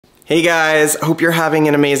Hey guys, hope you're having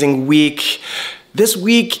an amazing week. This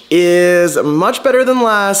week is much better than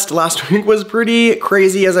last. Last week was pretty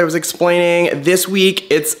crazy as I was explaining. This week,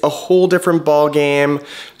 it's a whole different ball game.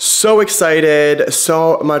 So excited,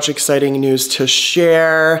 so much exciting news to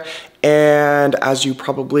share. And as you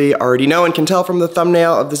probably already know and can tell from the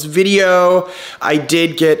thumbnail of this video, I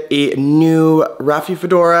did get a new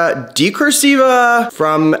Rhaphidophora Decursiva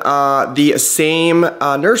from the same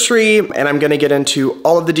nursery, and I'm gonna get into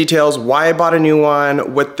all of the details, why I bought a new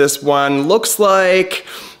one, what this one looks like,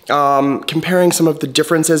 comparing some of the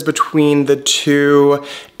differences between the two,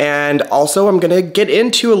 and also I'm gonna get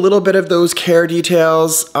into a little bit of those care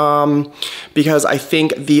details because I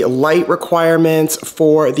think the light requirements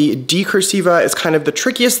for the Decursiva is kind of the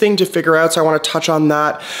trickiest thing to figure out, so I want to touch on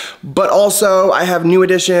that. But also I have new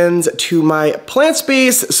additions to my plant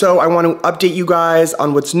space, so I want to update you guys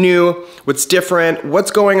on what's new, what's different,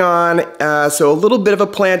 what's going on, so a little bit of a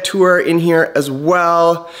plant tour in here as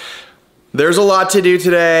well. There's a lot to do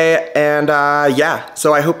today, and yeah,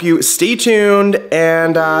 so I hope you stay tuned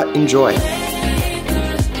and enjoy.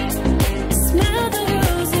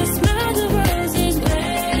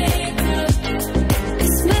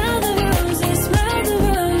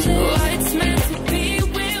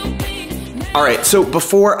 All right, so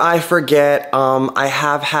before I forget, I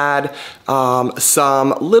have had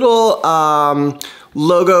some little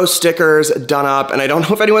logo stickers done up, and I don't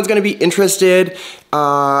know if anyone's gonna be interested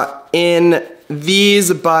in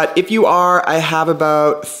these, but if you are, I have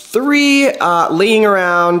about 3 laying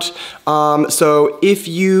around. So if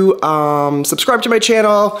you subscribe to my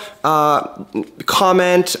channel,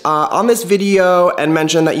 comment on this video and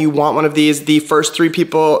mention that you want one of these, the first 3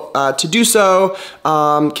 people to do so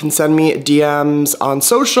can send me DMs on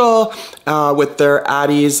social with their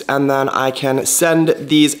addies, and then I can send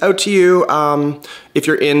these out to you if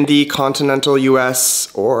you're in the continental US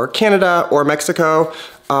or Canada or Mexico.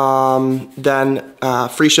 Then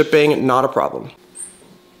free shipping, not a problem.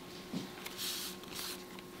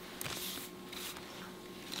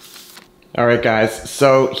 All right, guys,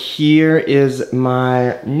 so here is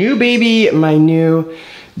my new baby, my new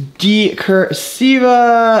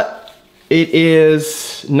Decursiva. It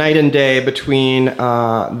is night and day between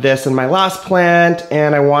this and my last plant,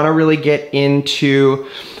 and I want to really get into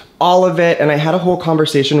all of it. And I had a whole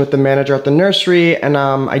conversation with the manager at the nursery, and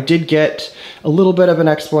I did get a little bit of an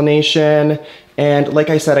explanation. And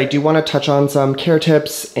like I said, I do want to touch on some care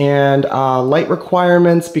tips and light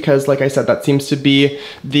requirements, because like I said, that seems to be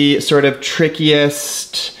the sort of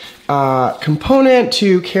trickiest component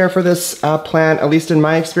to care for this plant, at least in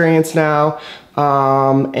my experience now.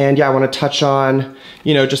 And yeah, I want to touch on,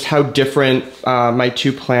 you know, just how different my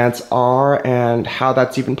 2 plants are and how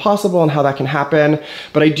that's even possible and how that can happen.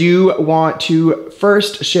 But I do want to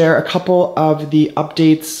first share a couple of the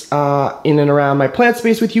updates in and around my plant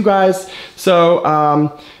space with you guys. So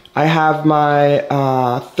I have my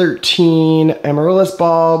 13 amaryllis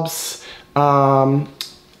bulbs,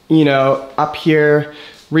 you know, up here,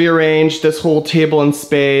 rearranged this whole table and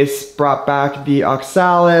space, brought back the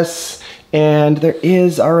oxalis, and there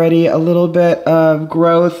is already a little bit of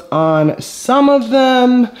growth on some of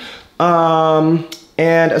them.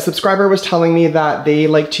 And a subscriber was telling me that they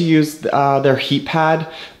like to use their heat pad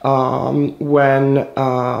when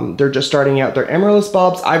they're just starting out their amaryllis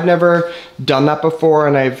bulbs. I've never done that before,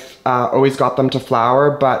 and I've always got them to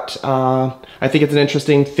flower, but I think it's an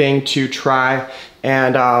interesting thing to try,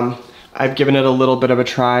 and I've given it a little bit of a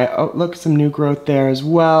try. Oh, look, some new growth there as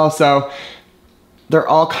well. So they're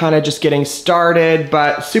all kind of just getting started,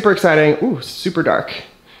 but super exciting. Ooh, super dark.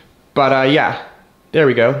 But yeah, there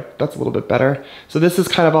we go. That's a little bit better. So this is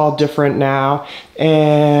kind of all different now.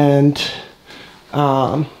 And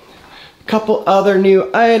a couple other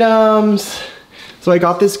new items. So I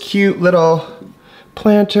got this cute little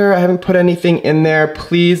planter. I haven't put anything in there.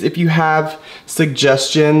 Please, if you have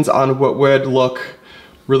suggestions on what would look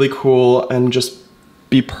really cool and just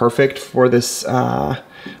be perfect for this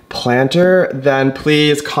planter, then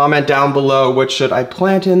please comment down below what should I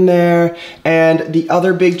plant in there. And the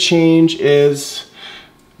other big change is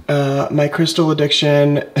my crystal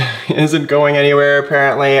addiction isn't going anywhere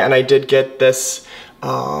apparently, and I did get this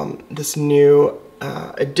this new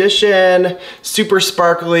addition, super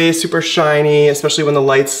sparkly, super shiny, especially when the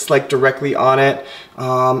light's like directly on it.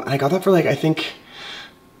 And I got that for like, I think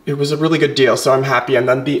it was a really good deal, so I'm happy. And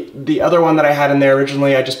then the other one that I had in there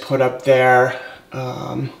originally, I just put up there.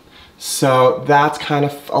 So that's kind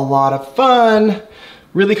of a lot of fun.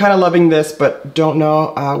 Really kind of loving this, but don't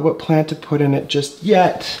know what plant to put in it just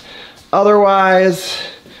yet. Otherwise,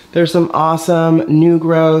 there's some awesome new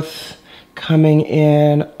growth coming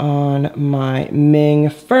in on my Ming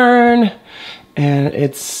fern. corn, and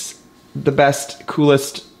it's the best,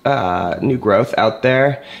 coolest new growth out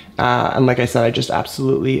there. And like I said, I just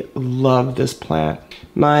absolutely love this plant.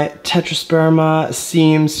 My tetrasperma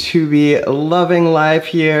seems to be loving life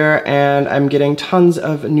here, and I'm getting tons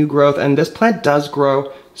of new growth, and this plant does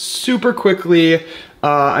grow super quickly.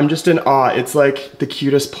 I'm just in awe. It's like the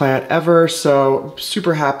cutest plant ever, so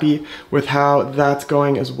super happy with how that's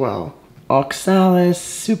going as well. Oxalis,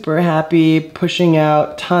 super happy, pushing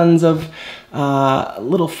out tons of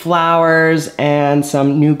little flowers and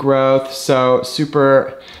some new growth, so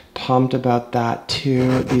super pumped about that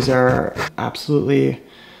too. These are absolutely,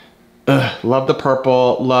 love the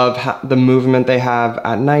purple, love the movement they have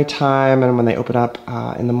at nighttime and when they open up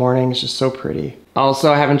in the morning. It's just so pretty.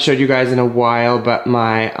 Also, I haven't showed you guys in a while, but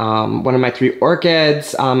my one of my 3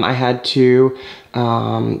 orchids, I had to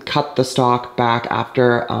cut the stalk back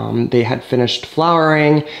after they had finished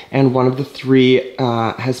flowering, and one of the 3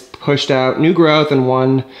 has pushed out new growth and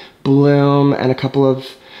 1 bloom and a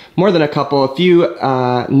few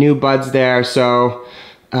new buds there, so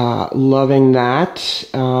loving that.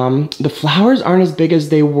 The flowers aren't as big as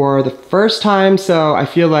they were the first time, so I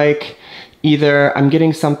feel like either I'm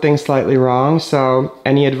getting something slightly wrong, so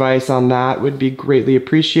any advice on that would be greatly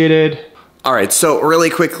appreciated. All right, so really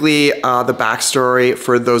quickly, the backstory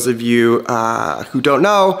for those of you who don't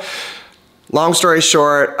know. Long story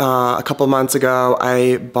short, a couple months ago,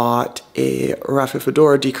 I bought a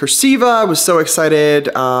Rhaphidophora Decursiva. I was so excited.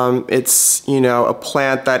 It's, you know, a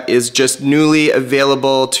plant that is just newly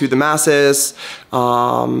available to the masses.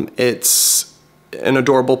 It's an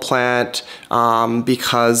adorable plant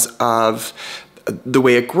because of the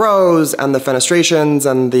way it grows and the fenestrations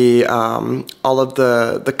and the all of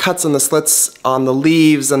the cuts and the slits on the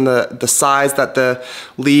leaves and the size that the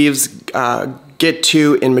leaves get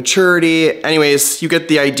to in maturity. Anyways, you get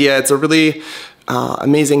the idea. It's a really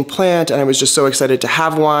amazing plant, and I was just so excited to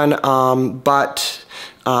have one, but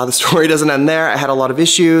the story doesn't end there. I had a lot of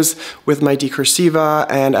issues with my Decursiva,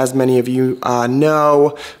 and as many of you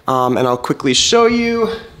know, and I'll quickly show you.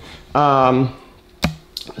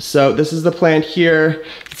 So this is the plant here.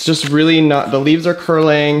 It's just really not, the leaves are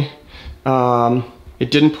curling. It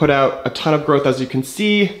didn't put out a ton of growth, as you can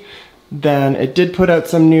see. Then it did put out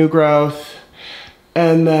some new growth,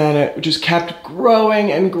 and then it just kept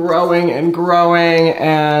growing and growing and growing,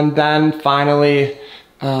 and then finally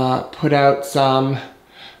put out some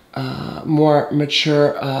more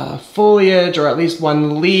mature foliage, or at least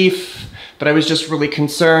 1 leaf, but I was just really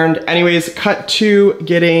concerned. Anyways, cut to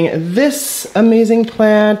getting this amazing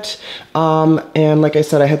plant, and like I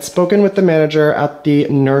said, I had spoken with the manager at the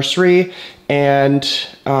nursery, and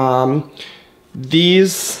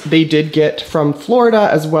these they did get from Florida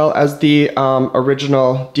as well as the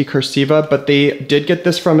original Decursiva, but they did get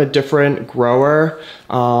this from a different grower,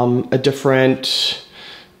 a different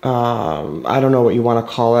I don't know what you want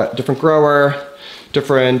to call it, different grower,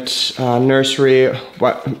 different nursery,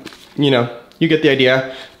 what, you know, you get the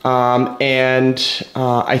idea. And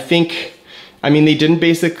I think, I mean, they didn't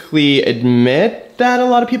basically admit that a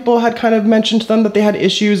lot of people had kind of mentioned to them that they had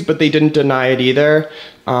issues, but they didn't deny it either.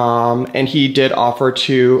 And he did offer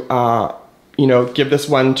to, you know, give this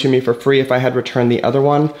one to me for free if I had returned the other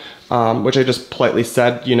one, which I just politely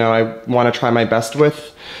said, you know, I want to try my best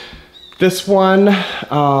with this one,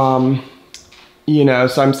 you know,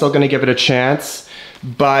 so I'm still going to give it a chance,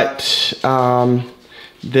 but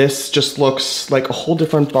this just looks like a whole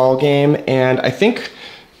different ball game. And I think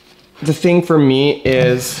the thing for me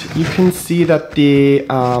is you can see that the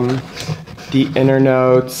inner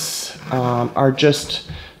nodes are just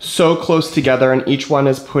so close together, and each one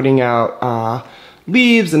is putting out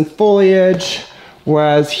leaves and foliage,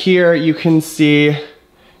 whereas here you can see,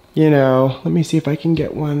 you know, let me see if I can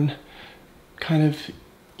get one kind of,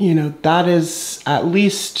 you know, that is at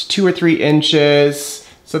least 2 or 3 inches.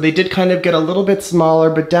 So they did kind of get a little bit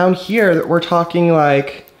smaller, but down here we're talking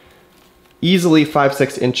like easily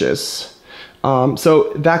 5-6 inches.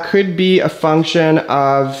 So that could be a function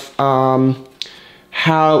of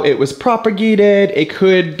how it was propagated. It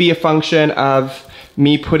could be a function of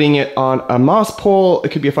me putting it on a moss pole.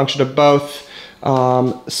 It could be a function of both.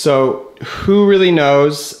 So who really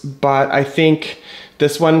knows, but I think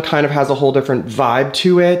this one kind of has a whole different vibe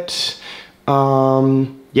to it.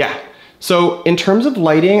 Yeah. So in terms of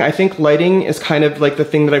lighting, I think lighting is kind of like the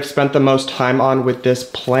thing that I've spent the most time on with this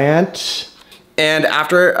plant. And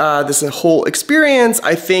after this whole experience,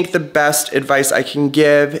 I think the best advice I can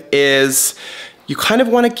give is you kind of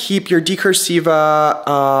want to keep your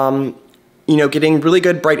Decursiva, you know, getting really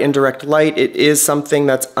good bright indirect light. It is something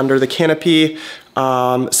that's under the canopy.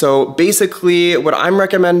 So basically what I'm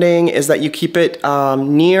recommending is that you keep it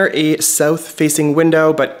near a south-facing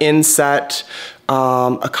window, but inset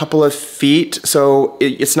a couple of feet. So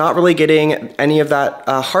it's not really getting any of that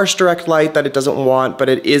harsh direct light that it doesn't want, but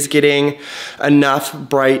it is getting enough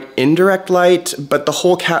bright indirect light. But the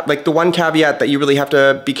whole the one caveat that you really have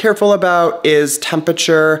to be careful about is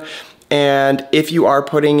temperature. And if you are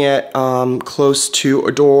putting it close to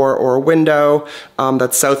a door or a window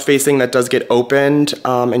that's south facing that does get opened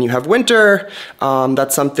and you have winter,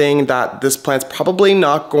 that's something that this plant's probably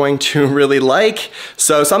not going to really like.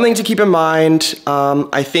 So something to keep in mind.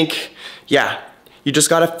 I think, yeah, you just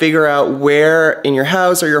gotta figure out where in your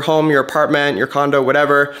house or your home, your apartment, your condo,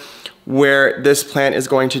 whatever, where this plant is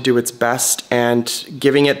going to do its best, and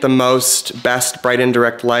giving it the best bright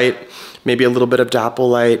indirect light. Maybe a little bit of dapple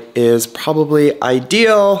light is probably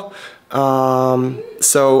ideal.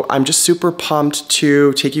 So I'm just super pumped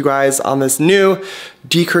to take you guys on this new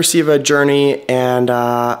Decursiva journey and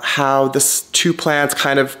how this two plants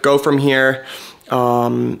kind of go from here,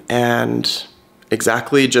 and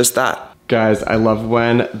exactly just that. Guys, I love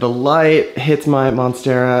when the light hits my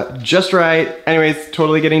Monstera just right. Anyways,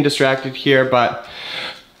 totally getting distracted here, but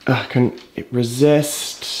couldn't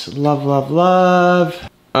resist. Love, love, love.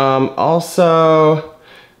 Also,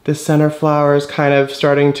 the center flower is kind of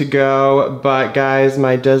starting to go, but guys,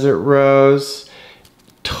 my desert rose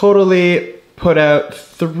totally put out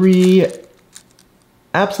 3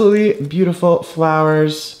 absolutely beautiful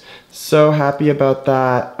flowers. So happy about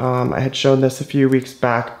that. I had shown this a few weeks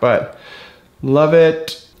back, but love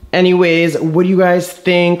it. Anyways, what do you guys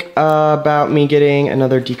think about me getting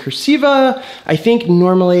another Decursiva? I think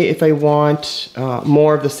normally if I want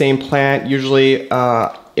more of the same plant, usually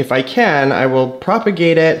if I can, I will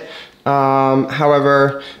propagate it.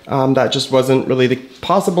 However, that just wasn't really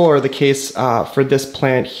possible or the case for this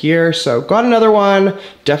plant here. So got another one.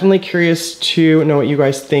 Definitely curious to know what you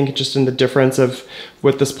guys think, just in the difference of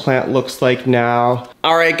what this plant looks like now.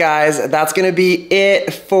 All right, guys, that's gonna be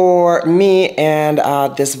it for me and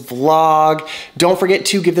this vlog. Don't forget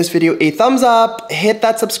to give this video a thumbs up, hit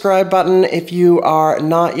that subscribe button if you are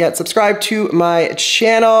not yet subscribed to my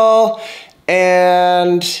channel.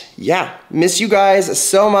 And yeah, miss you guys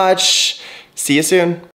so much. See you soon.